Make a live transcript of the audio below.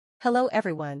Hello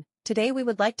everyone, today we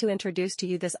would like to introduce to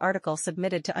you this article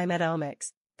submitted to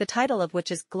iMetaOmics, the title of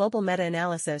which is Global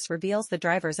Meta-Analysis Reveals the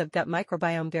Drivers of Gut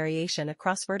Microbiome Variation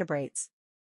Across Vertebrates.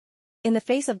 In the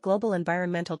face of global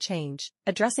environmental change,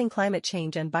 addressing climate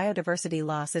change and biodiversity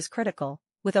loss is critical,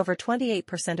 with over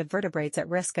 28% of vertebrates at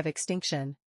risk of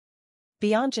extinction.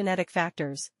 Beyond genetic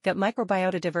factors, gut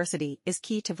microbiota diversity is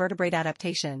key to vertebrate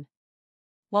adaptation.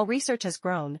 While research has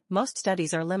grown, most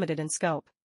studies are limited in scope.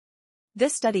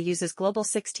 This study uses global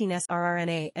 16S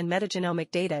rRNA and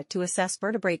metagenomic data to assess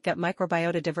vertebrate gut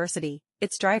microbiota diversity,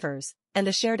 its drivers, and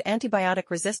the shared antibiotic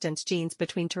resistance genes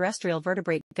between terrestrial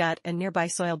vertebrate gut and nearby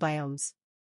soil biomes.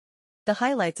 The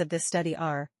highlights of this study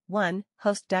are: 1.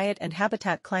 Host diet and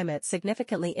habitat climate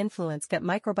significantly influence gut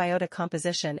microbiota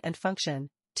composition and function.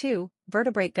 2.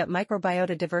 Vertebrate gut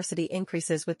microbiota diversity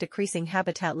increases with decreasing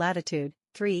habitat latitude.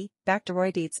 3.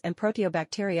 Bacteroidetes and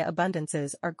Proteobacteria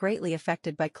abundances are greatly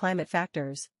affected by climate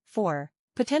factors. 4.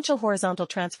 Potential horizontal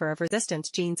transfer of resistance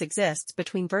genes exists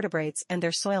between vertebrates and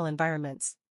their soil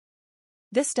environments.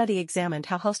 This study examined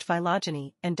how host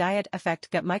phylogeny and diet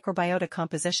affect gut microbiota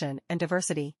composition and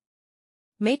diversity.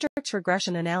 Matrix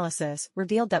regression analysis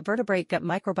revealed that vertebrate gut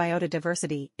microbiota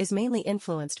diversity is mainly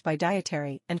influenced by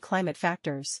dietary and climate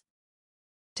factors.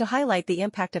 To highlight the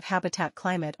impact of habitat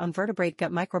climate on vertebrate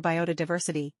gut microbiota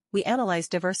diversity, we analyzed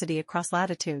diversity across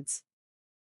latitudes.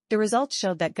 The results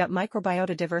showed that gut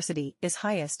microbiota diversity is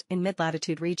highest in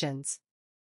mid-latitude regions.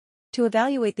 To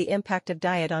evaluate the impact of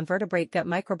diet on vertebrate gut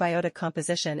microbiota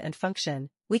composition and function,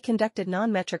 we conducted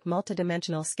non-metric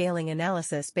multidimensional scaling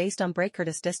analysis based on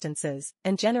Bray-Curtis distances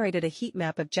and generated a heat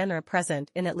map of genera present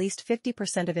in at least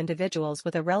 50% of individuals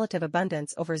with a relative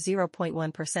abundance over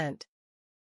 0.1%.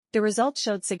 The results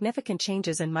showed significant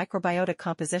changes in microbiota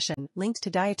composition linked to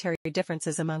dietary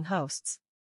differences among hosts.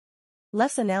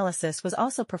 Less analysis was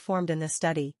also performed in this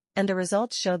study, and the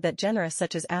results showed that genera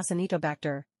such as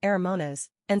Acinetobacter, Aeromonas,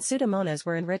 and Pseudomonas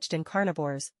were enriched in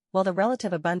carnivores, while the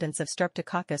relative abundance of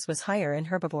Streptococcus was higher in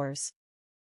herbivores.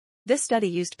 This study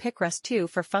used PICRUS-2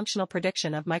 for functional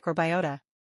prediction of microbiota.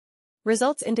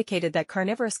 Results indicated that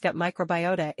carnivorous gut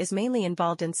microbiota is mainly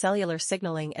involved in cellular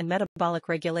signaling and metabolic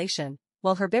regulation,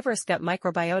 while herbivorous gut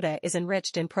microbiota is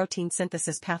enriched in protein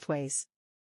synthesis pathways.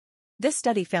 This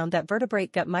study found that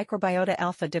vertebrate gut microbiota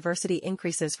alpha diversity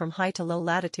increases from high to low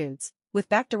latitudes, with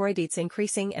Bacteroidetes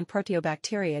increasing and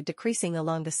Proteobacteria decreasing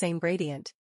along the same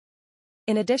gradient.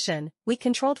 In addition, we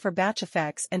controlled for batch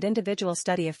effects and individual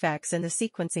study effects in the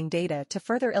sequencing data to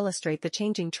further illustrate the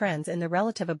changing trends in the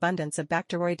relative abundance of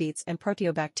Bacteroidetes and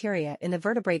Proteobacteria in the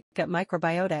vertebrate gut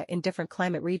microbiota in different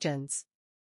climate regions.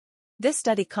 This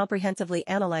study comprehensively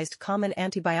analyzed common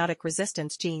antibiotic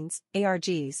resistance genes,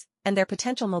 ARGs, and their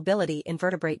potential mobility in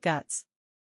vertebrate guts.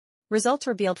 Results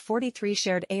revealed 43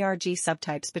 shared ARG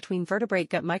subtypes between vertebrate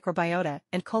gut microbiota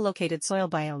and co-located soil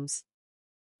biomes.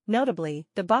 Notably,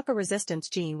 the BACA resistance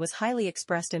gene was highly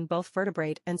expressed in both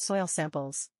vertebrate and soil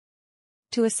samples.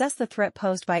 To assess the threat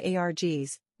posed by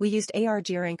ARGs, we used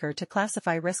ARG-Ranker to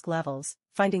classify risk levels,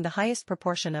 finding the highest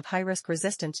proportion of high-risk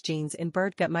resistance genes in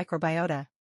bird gut microbiota.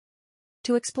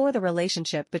 To explore the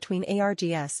relationship between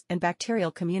ARGs and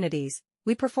bacterial communities,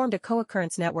 we performed a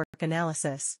co-occurrence network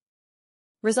analysis.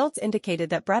 Results indicated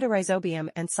that Bradyrhizobium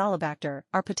and Solibacter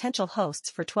are potential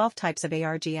hosts for 12 types of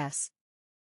ARGs.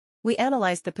 We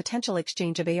analyzed the potential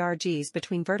exchange of ARGs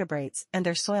between vertebrates and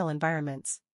their soil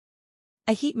environments.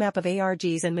 A heat map of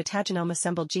ARGs and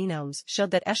metagenome-assembled genomes showed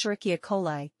that Escherichia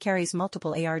coli carries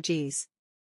multiple ARGs.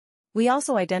 We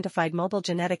also identified mobile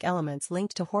genetic elements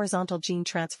linked to horizontal gene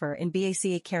transfer in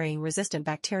BACA-carrying resistant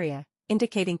bacteria,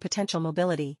 indicating potential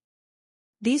mobility.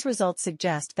 These results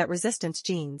suggest that resistance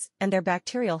genes and their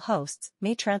bacterial hosts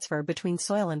may transfer between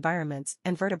soil environments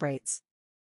and vertebrates.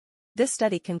 This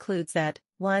study concludes that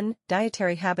 1.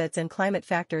 Dietary habits and climate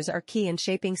factors are key in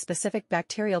shaping specific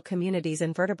bacterial communities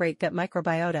in vertebrate gut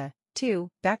microbiota.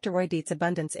 2. Bacteroidetes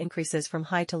abundance increases from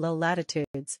high to low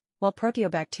latitudes, while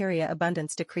Proteobacteria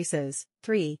abundance decreases.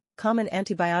 3. Common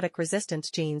antibiotic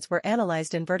resistance genes were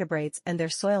analyzed in vertebrates and their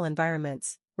soil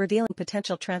environments, revealing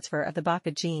potential transfer of the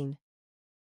BACA gene.